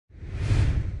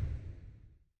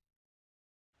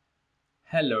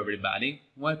Hello everybody,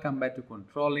 welcome back to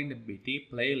Controlling the BT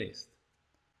playlist.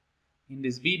 In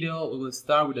this video we will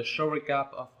start with a short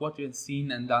recap of what you have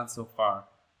seen and done so far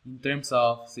in terms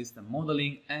of system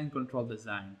modeling and control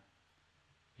design.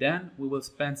 Then we will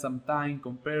spend some time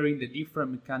comparing the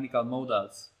different mechanical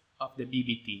models of the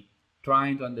BBT,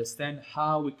 trying to understand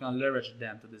how we can leverage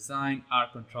them to design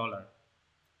our controller.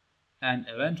 And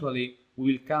eventually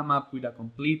we will come up with a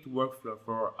complete workflow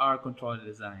for our controller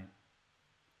design.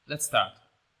 Let's start.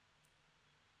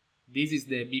 This is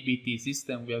the BBT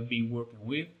system we have been working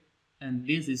with, and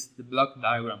this is the block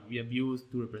diagram we have used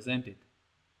to represent it.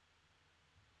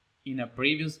 In a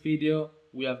previous video,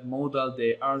 we have modeled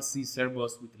the RC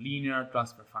servos with linear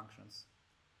transfer functions,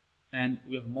 and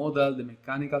we have modeled the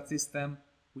mechanical system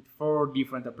with 4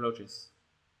 different approaches.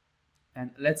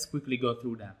 And let's quickly go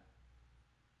through them.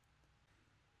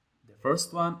 The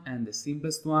first one and the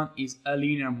simplest one is a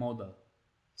linear model.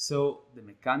 So the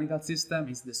mechanical system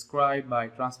is described by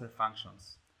transfer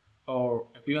functions, or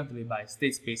equivalently by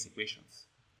state space equations.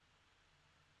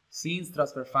 Since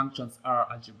transfer functions are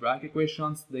algebraic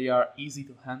equations, they are easy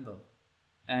to handle,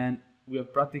 and we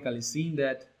have practically seen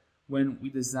that when we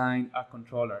design our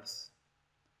controllers.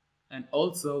 And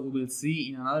also we will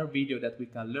see in another video that we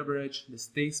can leverage the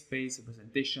state space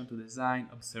representation to design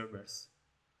observers.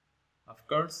 Of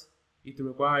course, it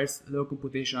requires low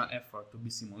computational effort to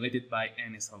be simulated by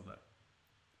any solver.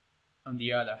 On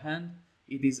the other hand,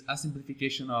 it is a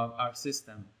simplification of our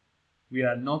system. We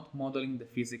are not modeling the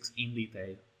physics in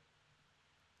detail.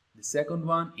 The second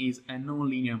one is a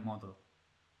nonlinear model.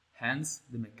 Hence,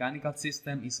 the mechanical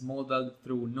system is modeled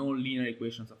through nonlinear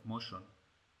equations of motion,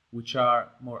 which are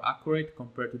more accurate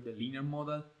compared to the linear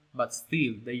model, but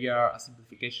still they are a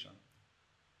simplification.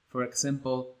 For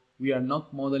example, we are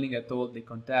not modeling at all the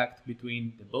contact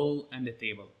between the ball and the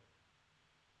table.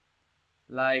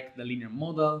 Like the linear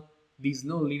model, this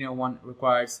nonlinear one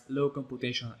requires low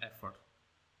computational effort,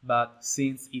 but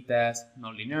since it has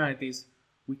nonlinearities,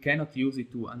 we cannot use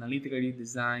it to analytically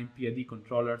design PID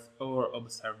controllers or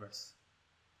observers.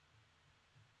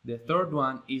 The third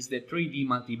one is the 3D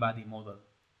multi-body model.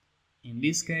 In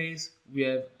this case, we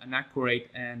have an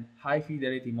accurate and high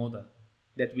fidelity model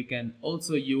that we can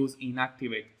also use in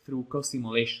Activate through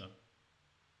co-simulation.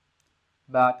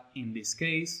 But in this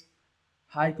case,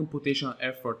 high computational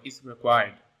effort is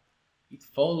required. It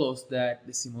follows that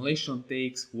the simulation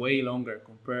takes way longer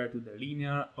compared to the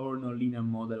linear or nonlinear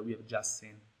model we have just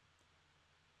seen.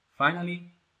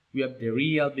 Finally, we have the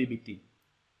real BBT.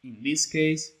 In this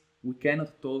case, we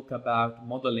cannot talk about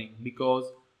modeling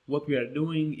because what we are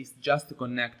doing is just to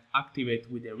connect Activate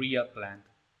with the real plant.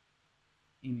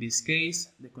 In this case,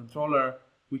 the controller,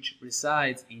 which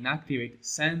resides in Activate,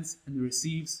 sends and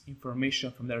receives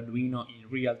information from the Arduino in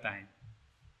real time.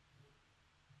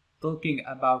 Talking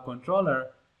about controller,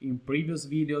 in previous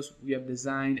videos we have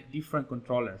designed different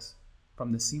controllers,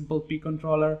 from the simple P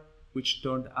controller, which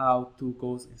turned out to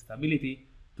cause instability,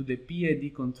 to the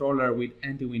PID controller with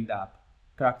anti-wind up,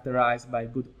 characterized by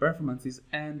good performances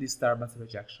and disturbance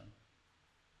rejection.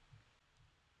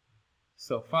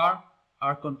 So far,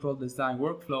 our control design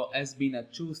workflow has been a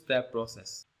 2-step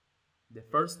process. The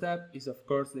first step is of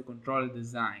course the controller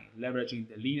design, leveraging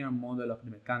the linear model of the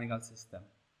mechanical system.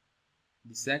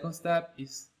 The second step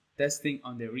is testing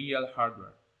on the real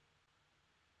hardware.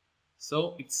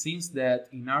 So it seems that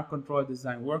in our controller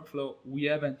design workflow we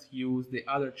haven't used the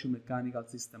other 2 mechanical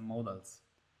system models.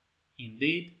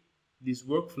 Indeed, this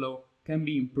workflow can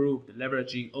be improved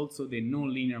leveraging also the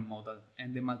nonlinear model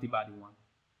and the multi-body one.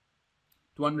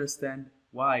 To understand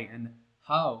why and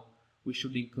how we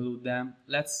should include them,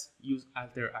 let's use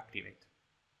Altair Activate.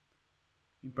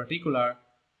 In particular,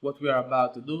 what we are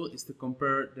about to do is to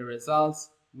compare the results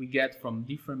we get from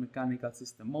different mechanical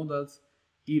system models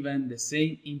given the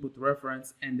same input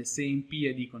reference and the same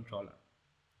PID controller.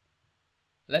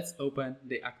 Let's open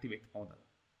the Activate model.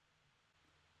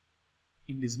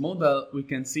 In this model, we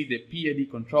can see the PID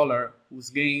controller whose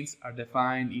gains are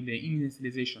defined in the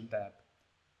initialization tab.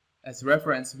 As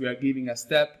reference, we are giving a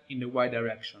step in the Y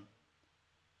direction.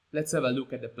 Let's have a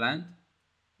look at the plant.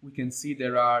 We can see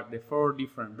there are the 4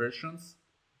 different versions: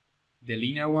 the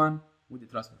linear one with the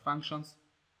transfer functions,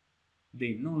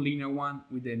 the nonlinear one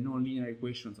with the nonlinear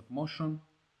equations of motion,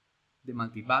 the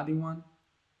multi-body one.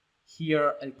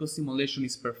 Here, a co-simulation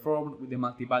is performed with the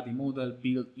multi-body model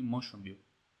built in Motion View.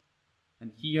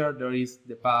 And here there is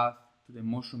the path to the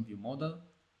Motion View model.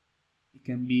 It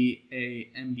can be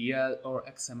a MDL or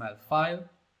XML file.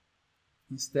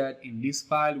 Instead, in this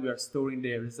file, we are storing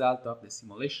the result of the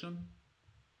simulation.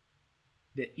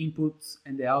 The inputs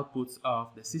and the outputs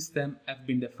of the system have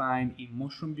been defined in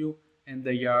Motion View and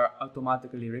they are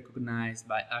automatically recognized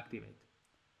by Activate.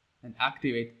 And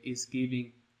Activate is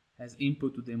giving as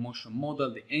input to the motion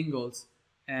model the angles,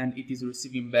 and it is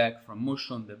receiving back from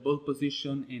motion the ball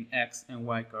position in X and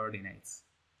Y coordinates.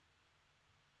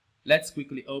 Let's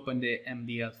quickly open the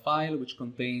MDL file, which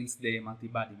contains the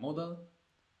multi-body model.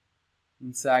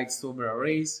 Inside solver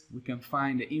arrays, we can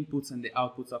find the inputs and the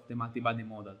outputs of the multi-body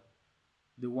model,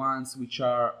 the ones which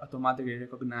are automatically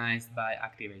recognized by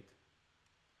Activate.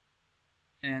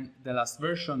 And the last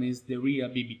version is the real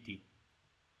BBT.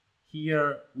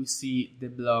 Here we see the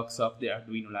blocks of the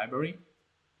Arduino library,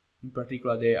 in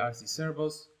particular the RC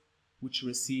servos, which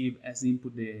receive as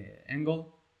input the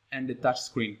angle, and the touch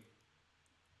screen,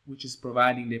 which is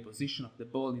providing the position of the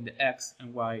ball in the X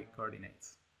and Y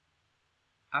coordinates.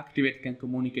 Activate can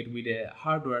communicate with the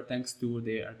hardware thanks to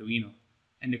the Arduino,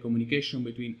 and the communication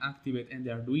between Activate and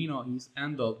the Arduino is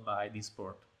handled by this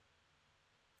port.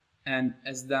 And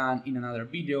as done in another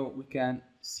video, we can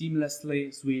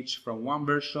seamlessly switch from one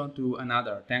version to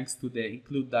another thanks to the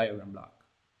include diagram block,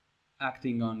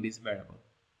 acting on this variable.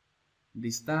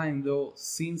 This time though,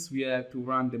 since we have to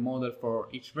run the model for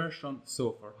each version,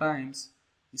 so 4 times,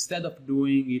 instead of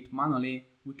doing it manually,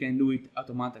 we can do it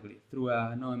automatically through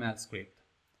an OML script.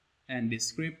 And this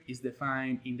script is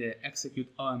defined in the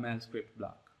execute OML script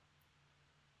block.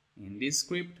 In this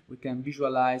script, we can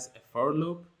visualize a for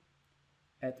loop.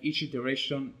 At each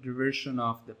iteration, the version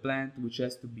of the plant which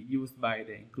has to be used by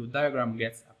the include diagram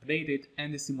gets updated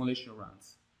and the simulation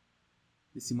runs.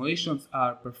 The simulations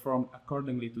are performed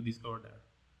accordingly to this order.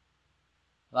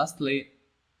 Lastly,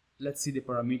 let's see the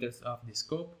parameters of the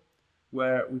scope,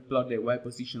 where we plot the Y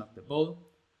position of the ball.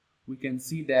 We can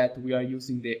see that we are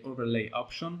using the overlay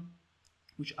option,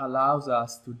 which allows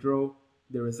us to draw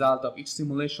the result of each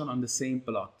simulation on the same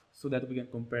plot so that we can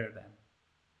compare them.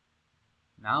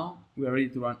 Now we are ready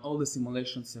to run all the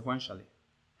simulations sequentially.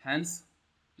 Hence,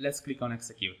 let's click on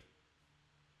execute.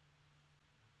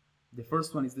 The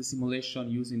first one is the simulation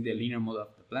using the linear model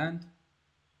of the plant.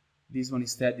 This one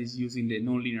instead is using the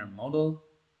nonlinear model.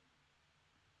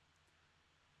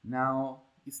 Now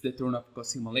it's the turn of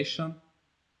co-simulation.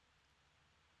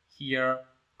 Here,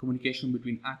 communication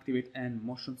between Activate and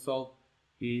Motion Solve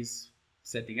is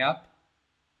setting up.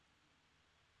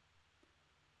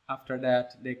 After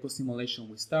that, the co-simulation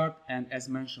will start, and as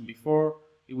mentioned before,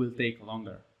 it will take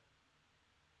longer.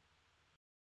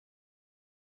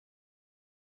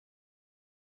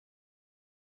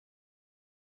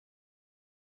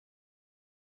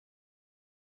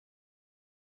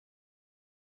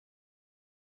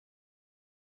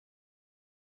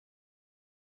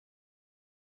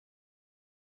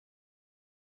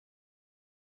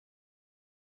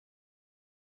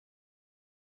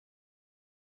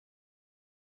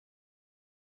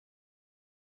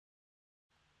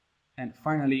 And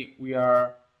finally, we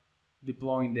are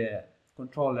deploying the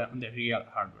controller on the real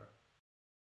hardware.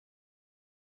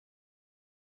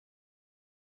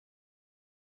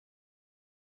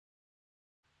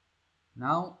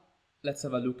 Now, let's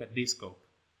have a look at this scope.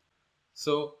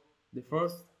 So, the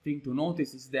first thing to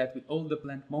notice is that with all the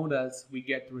plant models, we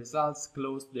get results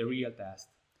close to the real test.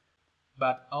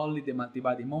 But only the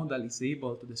multi-body model is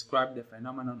able to describe the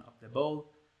phenomenon of the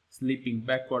ball slipping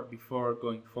backward before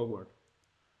going forward.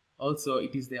 Also,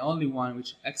 it is the only one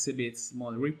which exhibits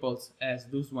small ripples as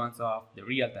those ones of the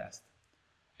real test.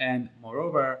 And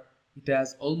moreover, it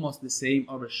has almost the same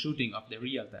overshooting of the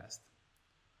real test.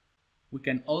 We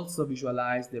can also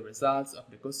visualize the results of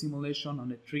the co-simulation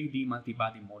on a 3D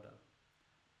multi-body model.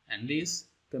 And this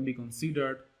can be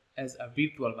considered as a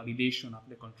virtual validation of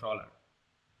the controller.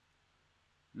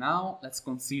 Now let's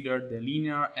consider the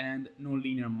linear and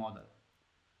nonlinear model.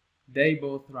 They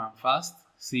both run fast,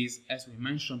 since, as we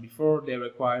mentioned before, they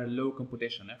require low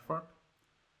computation effort.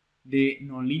 The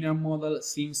nonlinear model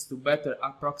seems to better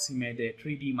approximate the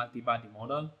 3D multi-body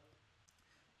model.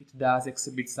 It does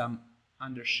exhibit some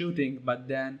undershooting, but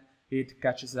then it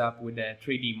catches up with the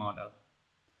 3D model.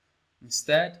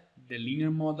 Instead, the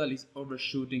linear model is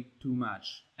overshooting too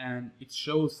much, and it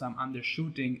shows some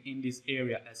undershooting in this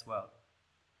area as well.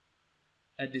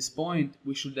 At this point,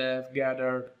 we should have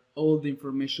gathered all the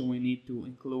information we need to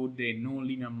include the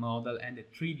nonlinear model and the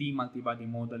 3D multi-body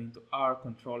model into our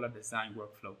controller design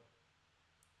workflow.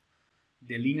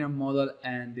 The linear model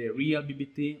and the real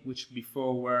BBT, which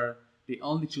before were the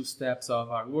only 2 steps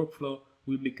of our workflow,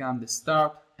 will become the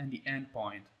start and the end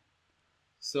point.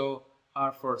 So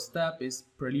our first step is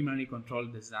preliminary control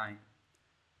design.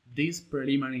 This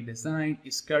preliminary design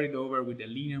is carried over with the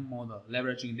linear model,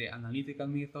 leveraging the analytical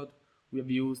method we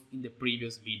have used in the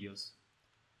previous videos.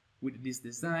 With this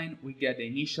design, we get the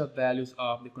initial values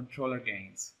of the controller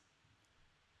gains.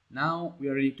 Now we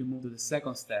are ready to move to the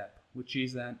second step, which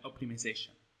is an optimization.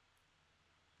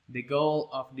 The goal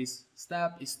of this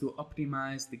step is to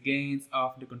optimize the gains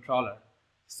of the controller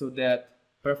so that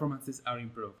performances are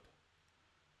improved.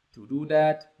 To do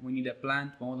that, we need a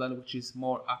plant model which is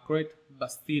more accurate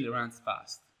but still runs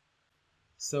fast.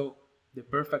 So the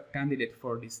perfect candidate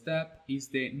for this step is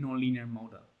the nonlinear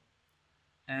model.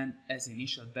 And as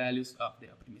initial values of the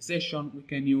optimization, we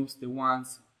can use the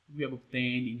ones we have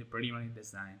obtained in the preliminary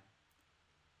design.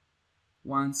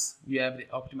 Once we have the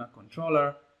optimal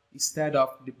controller, instead of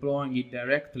deploying it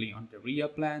directly on the real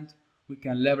plant, we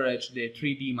can leverage the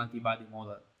 3D multi-body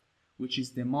model, which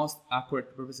is the most accurate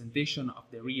representation of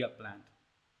the real plant.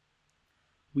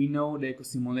 We know the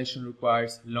eco-simulation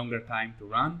requires longer time to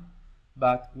run,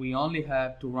 but we only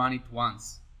have to run it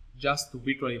once, just to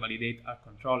virtually validate our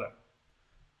controller.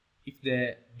 If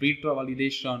the virtual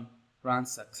validation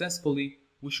runs successfully,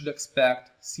 we should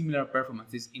expect similar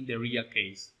performances in the real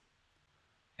case.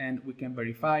 And we can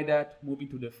verify that moving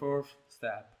to the fourth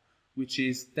step, which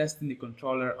is testing the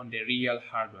controller on the real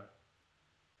hardware.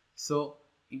 So,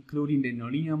 including the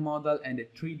nonlinear model and the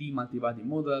 3D multi-body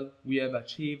model, we have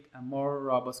achieved a more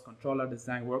robust controller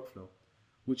design workflow,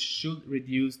 which should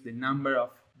reduce the number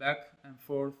of back and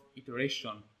forth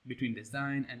iterations between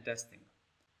design and testing,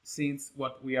 since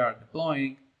what we are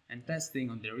deploying and testing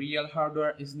on the real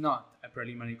hardware is not a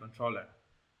preliminary controller,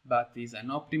 but is an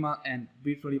optimal and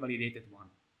virtually validated one.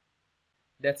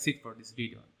 That's it for this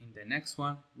video. In the next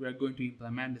one, we are going to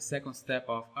implement the second step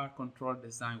of our controller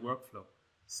design workflow.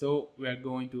 So we are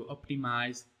going to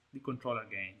optimize the controller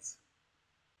gains.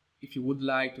 If you would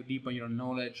like to deepen your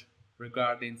knowledge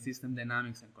regarding system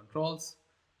dynamics and controls,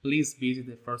 please visit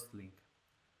the first link.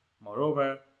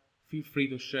 Moreover, feel free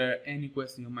to share any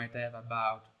question you might have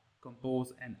about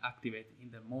Compose and Activate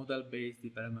in the model-based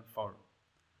development forum.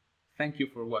 Thank you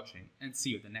for watching and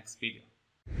see you in the next video.